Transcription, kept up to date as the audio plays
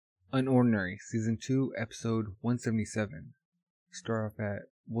UnOrdinary, Season 2, Episode 177. Start off at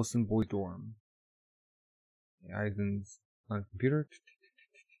Wilson Boy dorm. Isen's on the computer.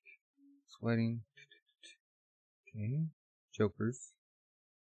 Sweating. Okay. Jokers.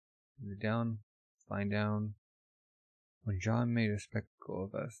 Down. Lying down. When John made a spectacle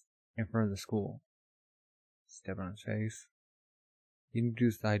of us in front of the school. Step on his face. He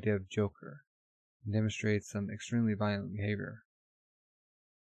introduced the idea of Joker and demonstrated some extremely violent behavior.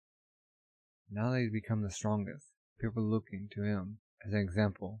 Now that he's become the strongest, people are looking to him as an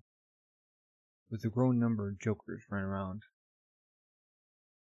example. With a growing number of jokers running around,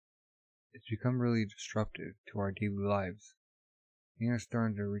 it's become really disruptive to our daily lives. They are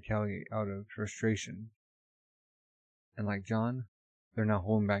starting to retaliate out of frustration. And like John, they're not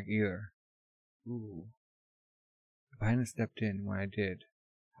holding back either. Ooh. If I hadn't stepped in when I did,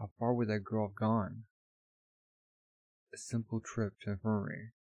 how far would that girl have gone? A simple trip to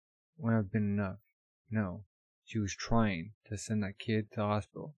infirmary wouldn't have been enough. No, she was trying to send that kid to the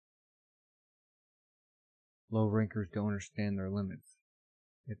hospital. Low rankers don't understand their limits,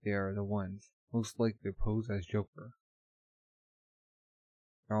 yet they are the ones most likely to pose as Joker.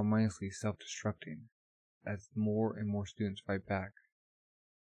 They're all mindlessly self-destructing as more and more students fight back.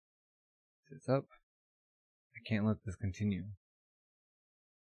 Sits up. I can't let this continue.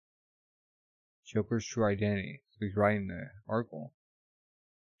 Joker's true identity, so he's writing the article.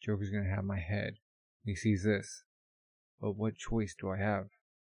 Joker's gonna have my head. He sees this. But what choice do I have?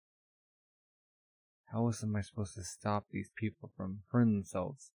 How else am I supposed to stop these people from hurting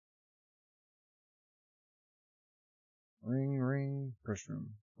themselves? Ring, ring, press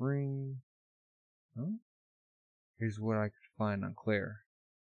room. Ring. Huh? Here's what I could find on Claire.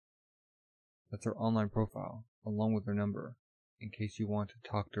 That's her online profile, along with her number, in case you want to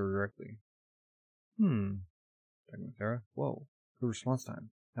talk to her directly. Talking with Sara. Whoa, good response time.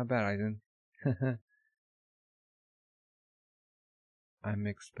 Not bad, Isen. I'm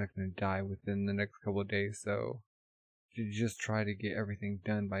expecting to die within the next couple of days, so should just try to get everything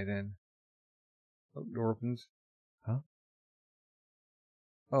done by then. Oh, door opens. Huh?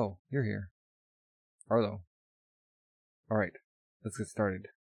 Oh, you're here. Arlo. Alright, let's get started.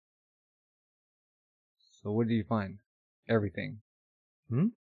 So what did you find? Everything.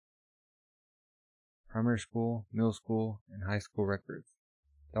 Primary school, middle school, and high school records.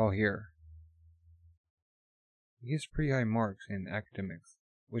 They're all here. He gets pretty high marks in academics,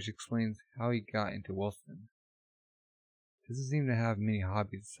 which explains how he got into Wilson. Doesn't seem to have many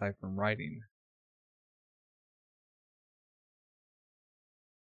hobbies aside from writing.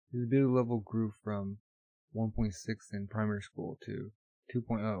 His ability level grew from 1.6 in primary school to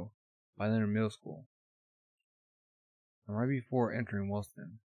 2.0 by then in middle school. And right before entering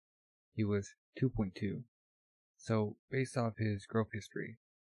Wilson, he was 2.2. So, based off his growth history,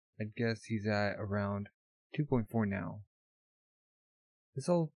 I'd guess he's at around 2.4 now. This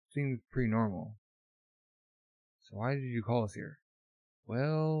all seems pretty normal. So why did you call us here?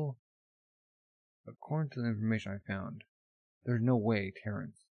 Well, according to the information I found, there's no way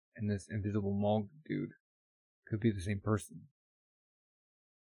Terrence and this invisible mall dude could be the same person.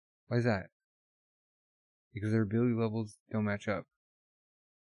 Why is that? Because their ability levels don't match up.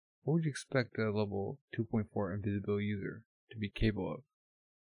 What would you expect a level 2.4 invisibility user to be capable of?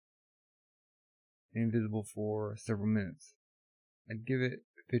 Invisible for several minutes. I'd give it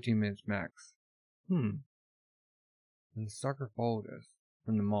 15 minutes max. And the stalker followed us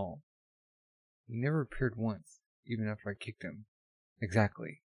from the mall. He never appeared once, even after I kicked him.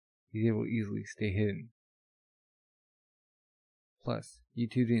 Exactly. He's able to easily stay hidden. Plus, you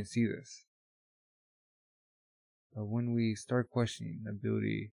two didn't see this. But when we start questioning the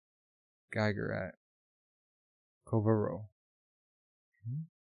ability Geiger at Covero,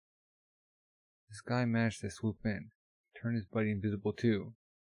 this guy managed to swoop in, turn his buddy invisible too.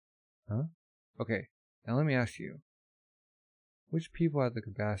 Huh? Okay, now let me ask you. Which people have the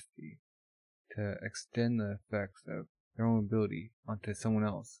capacity to extend the effects of their own ability onto someone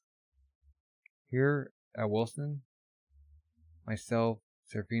else? Here at Wilson, myself,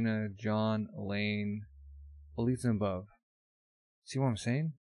 Serafina, John, Elaine, Elise and above. See what I'm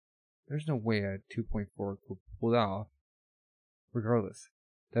saying? There's no way a 2.4 could pull that off. Regardless,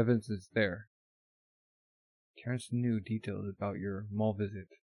 the evidence is there. Terrence knew details about your mall visit.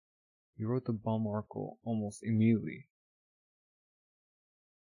 He wrote the bomb article almost immediately.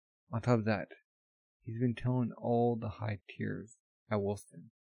 On top of that, he's been telling all the high tiers at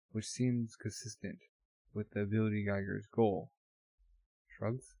Wilson, which seems consistent with the ability Geiger's goal.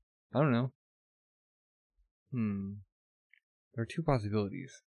 Shrugs? I don't know. There are two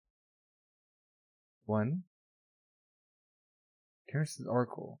possibilities. One, Terrence's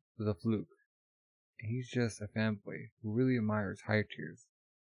article was a fluke, and he's just a fanboy who really admires higher tiers.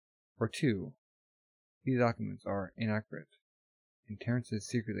 Or 2, these documents are inaccurate, and Terrence is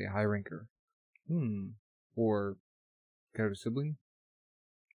secretly a high ranker. Or could have a sibling?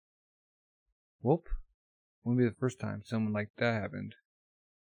 Whoop. Wouldn't be the first time someone like that happened.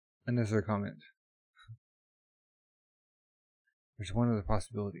 Unnecessary comment. There's one other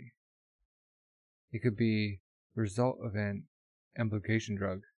possibility. It could be the result of an amplification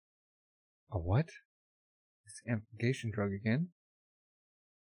drug. A what? This amplification drug again?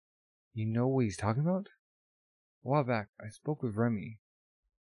 You know what he's talking about? A while back, I spoke with Remy.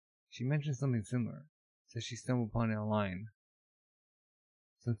 She mentioned something similar. Said she stumbled upon it online.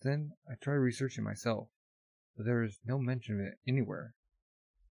 Since then, I tried researching myself, but there is no mention of it anywhere.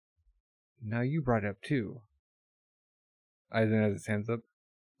 Now you brought it up too. Isen has his hands up.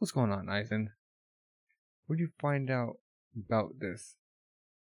 What's going on, Isen? Where'd you find out about this?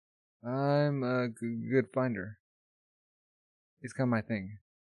 I'm a good finder. It's kind of my thing.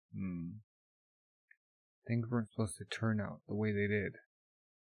 Things weren't supposed to turn out the way they did.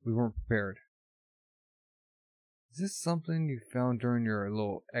 We weren't prepared. Is this something you found during your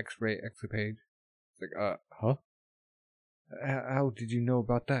little X-ray escapade? It's like, huh? How did you know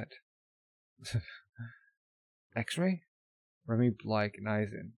about that? X-ray? Remy, Blake, and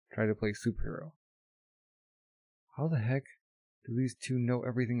Isen try to play superhero. How the heck do these two know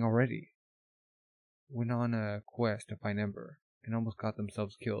everything already? Went on a quest to find Ember, and almost got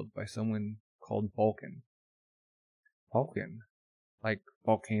themselves killed by someone called Vulcan. Vulcan? Like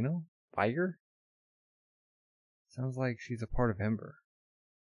volcano? Fire? Sounds like she's a part of Ember.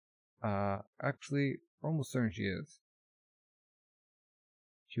 Actually, we're almost certain she is.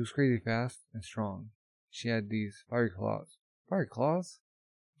 She was crazy fast and strong. She had these fiery claws. Fiery claws?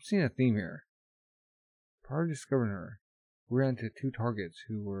 I'm seeing a theme here. Prior to discovering her, we ran into 2 targets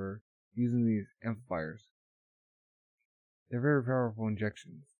who were using these amplifiers. They're very powerful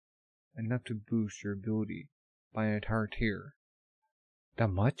injections, enough to boost your ability by an entire tier. That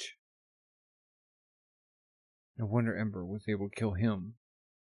much? No wonder Ember was able to kill him.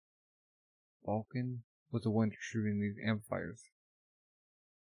 Vulcan was the one distributing these amplifiers.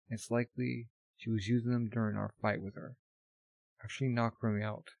 It's likely she was using them during our fight with her. Actually knocked Remy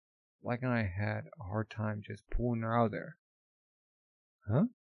out. Like and I had a hard time just pulling her out of there. Huh?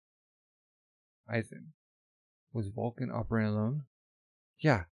 Isen. Was Vulcan operating alone?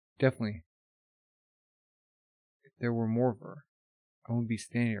 Yeah, definitely. If there were more of her, I wouldn't be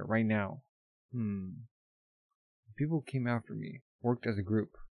standing here right now. People came after me, worked as a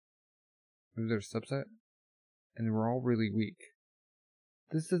group. Maybe they're a subset? And they were all really weak.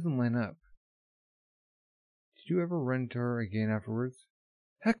 This doesn't line up. Did you ever run into her again afterwards?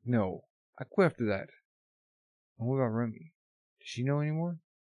 Heck no! I quit after that. And what about Remy? Does she know anymore?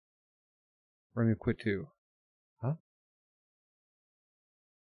 Remy quit too. Huh?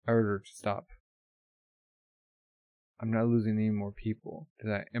 I ordered her to stop. I'm not losing any more people to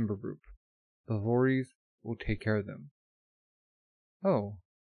that Ember group. The authorities will take care of them. Oh.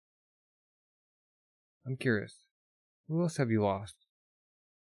 I'm curious. Who else have you lost?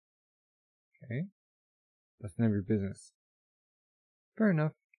 Okay. That's none of your business. Fair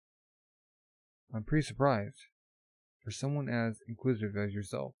enough. I'm pretty surprised. For someone as inquisitive as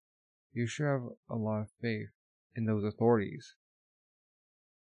yourself, you sure have a lot of faith in those authorities.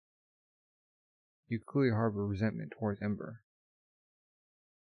 You clearly harbor resentment towards Ember.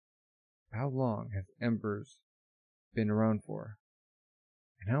 How long has Embers been around for?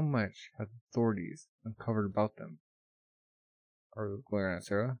 And how much have the authorities uncovered about them? Arlo glaring at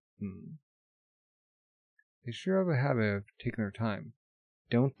Sara. They sure have a habit of taking their time,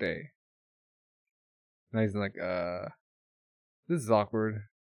 don't they? And Isen's like, this is awkward.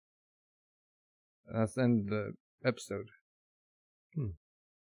 That's the end of the episode.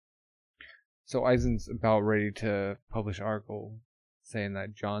 So Isen's about ready to publish an article saying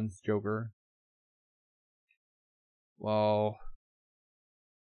that John's Joker. Well,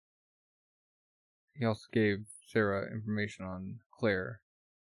 he also gave Sara information on Claire.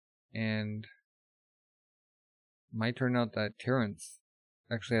 And might turn out that Terrence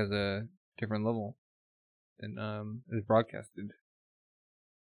actually has a different level than is broadcasted.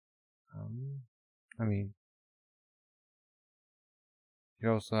 I mean, you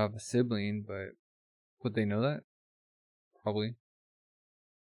could also have a sibling, but would they know that? Probably.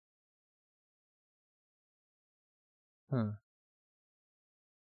 Huh.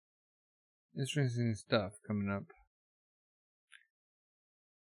 Interesting stuff coming up.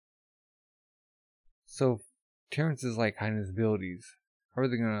 So, Terrence is like hiding his abilities. How are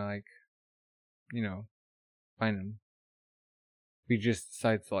they gonna find him? he just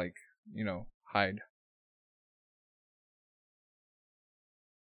decides to, like, hide.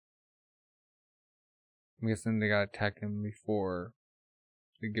 I'm guessing they gotta attack him before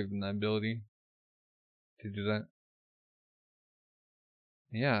they give him the ability to do that.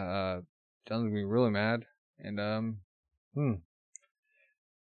 Yeah, John's gonna be really mad, and I'm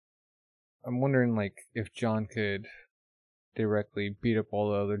wondering, like, if John could directly beat up all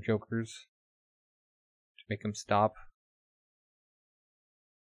the other Jokers to make him stop.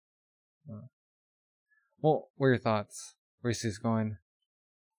 Well, what are your thoughts? Where's this going?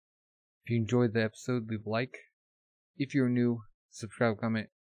 If you enjoyed the episode, leave a like. If you're new, subscribe, comment.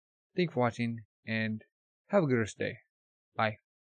 Thank you for watching, and have a good rest of the day. Bye.